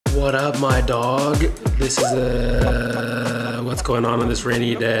What up, my dog? This is what's going on this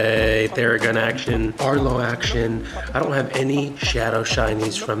rainy day? Theragun action, Arlo action. I don't have any shadow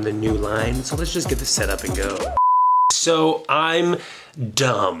shinies from the new line, so let's just get this set up and go. So I'm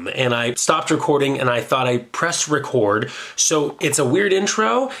dumb and I stopped recording and I thought I pressed record. So it's a weird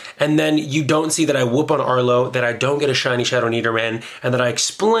intro and then you don't see that I whoop on Arlo, that I don't get a shiny Shadow Nidoran, and that I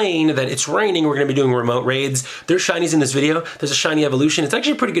explain that it's raining, we're gonna be doing remote raids. There's shinies in this video. There's a shiny evolution. It's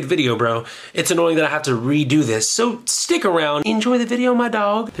actually a pretty good video, bro. It's annoying that I have to redo this. So stick around, enjoy the video, my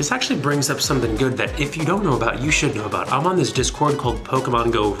dog. This actually brings up something good that if you don't know about, you should know about. I'm on this Discord called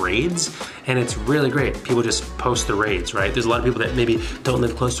Pokemon Go Raids and it's really great. People just post the raids, right? There's a lot of people that maybe don't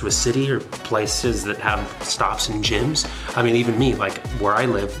live close to a city or places that have stops and gyms. I mean, even me, like where I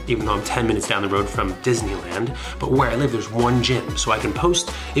live, even though I'm 10 minutes down the road from Disneyland, but where I live, there's one gym. So I can post,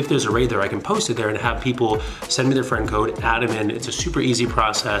 if there's a raid there, I can post it there and have people send me their friend code, add them in. It's a super easy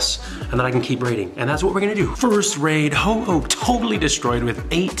process, and then I can keep raiding. And that's what we're gonna do. First raid, Ho-Oh totally destroyed with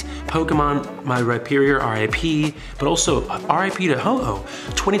 8 Pokemon, my Rhyperior, RIP, but also RIP to Ho-Oh.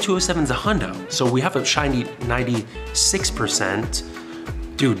 2207's a hundo. So we have a shiny 96%.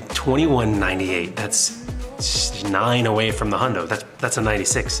 Dude, 2198, that's 9 away from the hundo. That's a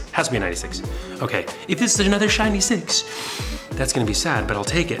 96, has to be a 96. Okay, if this is another shiny 6, that's gonna be sad, but I'll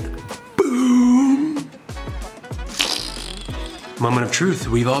take it. Boom! Moment of truth,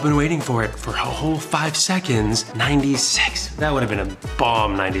 we've all been waiting for it for a whole 5 seconds. 96, that would have been a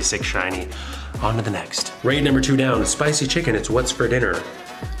bomb 96 shiny. On to the next. Raid number 2 down, spicy chicken, it's what's for dinner.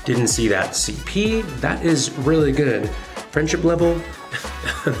 Didn't see that. CP, that is really good. Friendship level,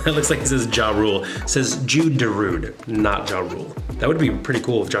 that looks like it says Ja Rule. It says Jude Darude, not Ja Rule. That would be pretty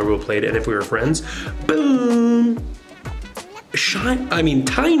cool if Ja Rule played and if we were friends. Boom!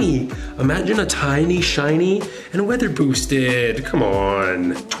 Tiny. Imagine a tiny, shiny, and weather boosted. Come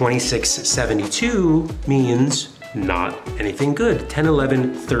on. 2672 means not anything good. 10,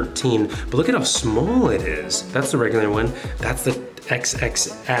 11, 13. But look at how small it is. That's the regular one. That's the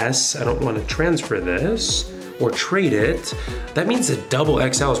XXS. I don't want to transfer this or trade it. That means a double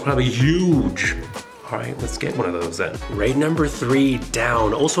XL is probably huge. All right, let's get one of those then. Raid number 3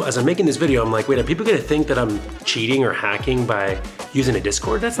 down. Also, as I'm making this video, I'm like, wait, are people gonna think that I'm cheating or hacking by using a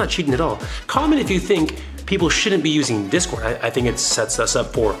Discord? That's not cheating at all. Comment if you think people shouldn't be using Discord. I think it sets us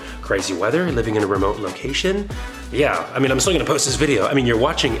up for crazy weather, living in a remote location. Yeah, I mean, I'm still gonna post this video. I mean, you're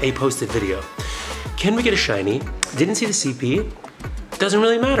watching a posted video. Can we get a shiny? Didn't see the CP. Doesn't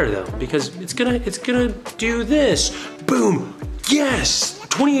really matter though, because it's gonna do this. Boom, yes,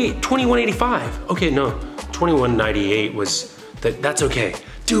 2185. Okay, no, 2198 was, that's okay.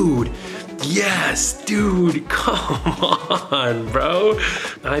 Dude, yes, dude, come on, bro.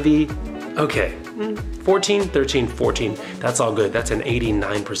 Ivy, okay, 14, 13, 14, that's all good. That's an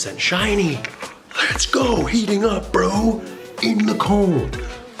 89% shiny. Let's go, heating up, bro, in the cold.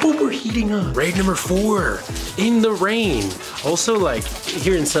 But we're heating up. Raid number 4, in the rain. Also, like,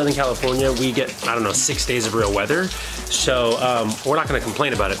 here in Southern California, we get, I don't know, 6 days of real weather. So we're not gonna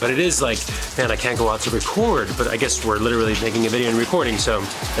complain about it, but it is like, man, I can't go out to record, but I guess we're literally making a video and recording, so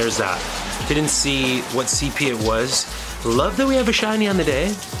there's that. Didn't see what CP it was. Love that we have a shiny on the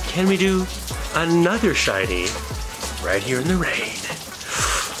day. Can we do another shiny right here in the rain?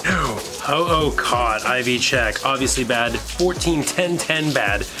 No. Oh, caught. IV check. Obviously bad. 14, 10, 10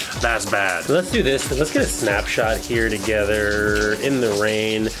 bad. That's bad. So let's do this. Let's get a snapshot here together in the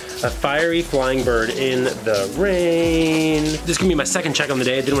rain. A fiery flying bird in the rain. This is gonna be my second check on the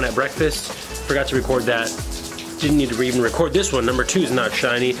day. I did one at breakfast. Forgot to record that. Didn't need to even record this one. Number 2 is not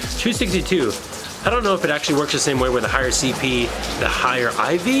shiny. 262. I don't know if it actually works the same way with the higher CP, the higher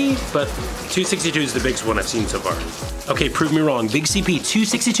IV, but 262 is the biggest one I've seen so far. Okay, prove me wrong. Big CP,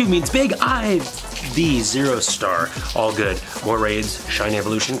 262 means big IV, 0 star. All good. More raids, shiny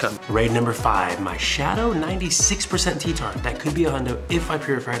evolution come. Raid number 5, my Shadow 96% T-Tar. That could be a hundo if I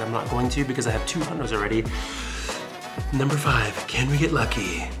purify it. I'm not going to because I have 2 hundos already. Number 5, can we get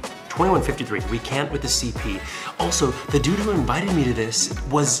lucky? 2153, we can't with the CP. Also, the dude who invited me to this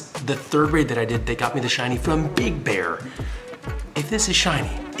was the 3rd raid that I did. They got me the shiny from Big Bear. If this is shiny,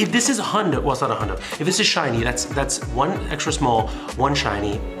 if this is a hundo, well, it's not a hundo. If this is shiny, that's 1 extra small, 1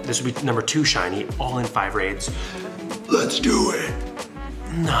 shiny. This would be number 2 shiny, all in 5 raids. Let's do it.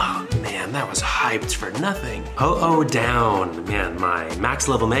 No, man, that was hyped for nothing. Oh, down. Man, my max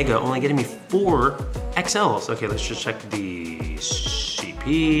level mega only getting me 4 XLs. Okay, let's just check the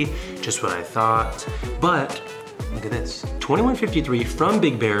CP, just what I thought. But look at this, 2153 from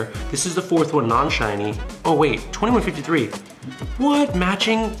Big Bear. This is the 4th one, non-shiny. Oh wait, 2153. What?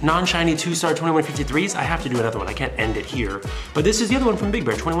 Matching non-shiny 2-star 2153s? I have to do another one. I can't end it here. But this is the other one from Big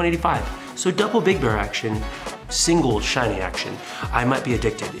Bear, 2185. So double Big Bear action, single shiny action. I might be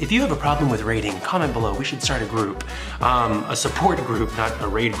addicted. If you have a problem with rating, comment below. We should start a group. A support group, not a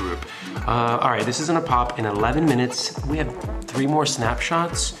raid group. All right, this is gonna pop in 11 minutes. We have 3 more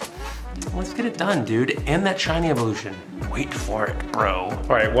snapshots. Let's get it done, dude. And that shiny evolution. Wait for it, bro.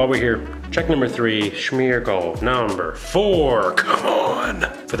 All right, while we're here, check number 3, Schmeargle number 4. Come on.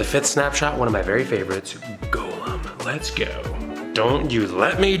 For the 5th snapshot, one of my very favorites, Golem. Let's go. Don't you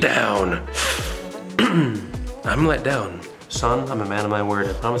let me down. I'm let down. Son, I'm a man of my word.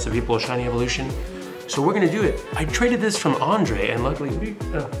 I promised the people a shiny evolution. So we're gonna do it. I traded this from Andre, and luckily,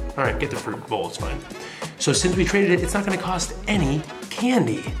 all right, get the fruit bowl, it's fine. So since we traded it, it's not gonna cost any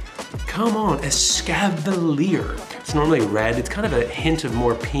candy. Come on, Escavalier. It's normally red. It's kind of a hint of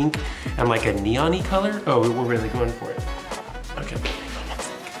more pink and like a neon-y color. Oh, we're really going for it. Okay,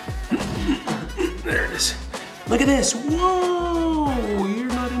 there it is. Look at this, whoa, you're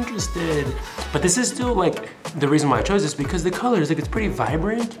not interested. But this is still like, the reason why I chose this because the colors, like it's pretty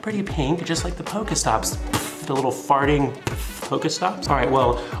vibrant, pretty pink, just like the Pokestops. The little farting Pokestops. All right,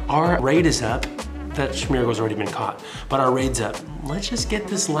 well, our raid is up. That Schmeargle's already been caught, but our raid's up. Let's just get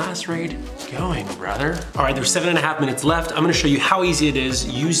this last raid going, brother. All right, there's 7.5 minutes left. I'm gonna show you how easy it is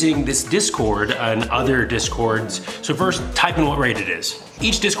using this Discord and other Discords. So first, type in what raid it is.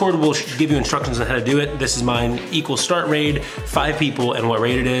 Each Discord will give you instructions on how to do it. This is mine, equal start raid, 5 people and what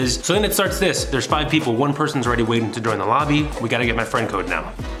raid it is. So then it starts this, there's 5 people, 1 person's already waiting to join the lobby. We gotta get my friend code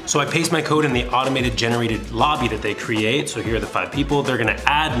now. So I paste my code in the automated generated lobby that they create. So here are the 5 people, they're gonna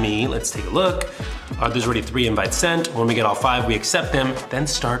add me. Let's take a look. There's already 3 invites sent. When we get all 5, we accept them, then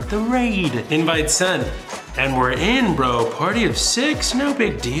start the raid. Invite sent. And we're in, bro. Party of 6, no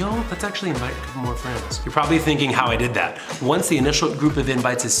big deal. Let's actually invite a couple more friends. You're probably thinking how I did that. Once the initial group of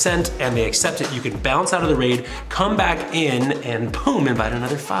invites is sent and they accept it, you can bounce out of the raid, come back in, and boom, invite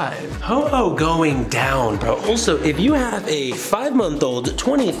another 5. Ho-ho going down, bro. Also, if you have a 5-month-old,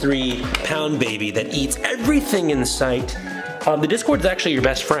 23-pound baby that eats everything in sight, the Discord's actually your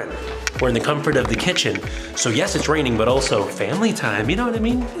best friend. We're in the comfort of the kitchen. So yes, it's raining, but also family time, you know what I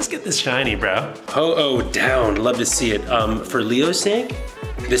mean? Let's get this shiny, bro. Oh, down, love to see it. For Leo's sake,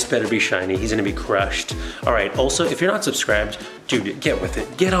 this better be shiny, he's gonna be crushed. All right, also, if you're not subscribed, dude, get with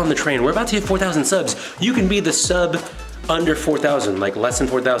it. Get on the train, we're about to hit 4,000 subs. You can be the sub under 4,000, like less than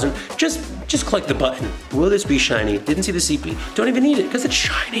 4,000. Just click the button. Will this be shiny? Didn't see the CP, don't even need it, because it's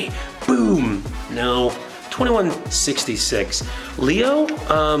shiny. Boom, no, 2166. Leo,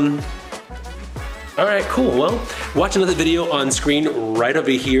 all right, cool. Well, watch another video on screen right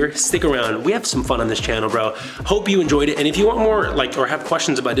over here. Stick around. We have some fun on this channel, bro. Hope you enjoyed it. And if you want more, or have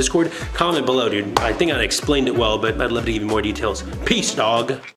questions about Discord, comment below, dude. I think I explained it well, but I'd love to give you more details. Peace, dog.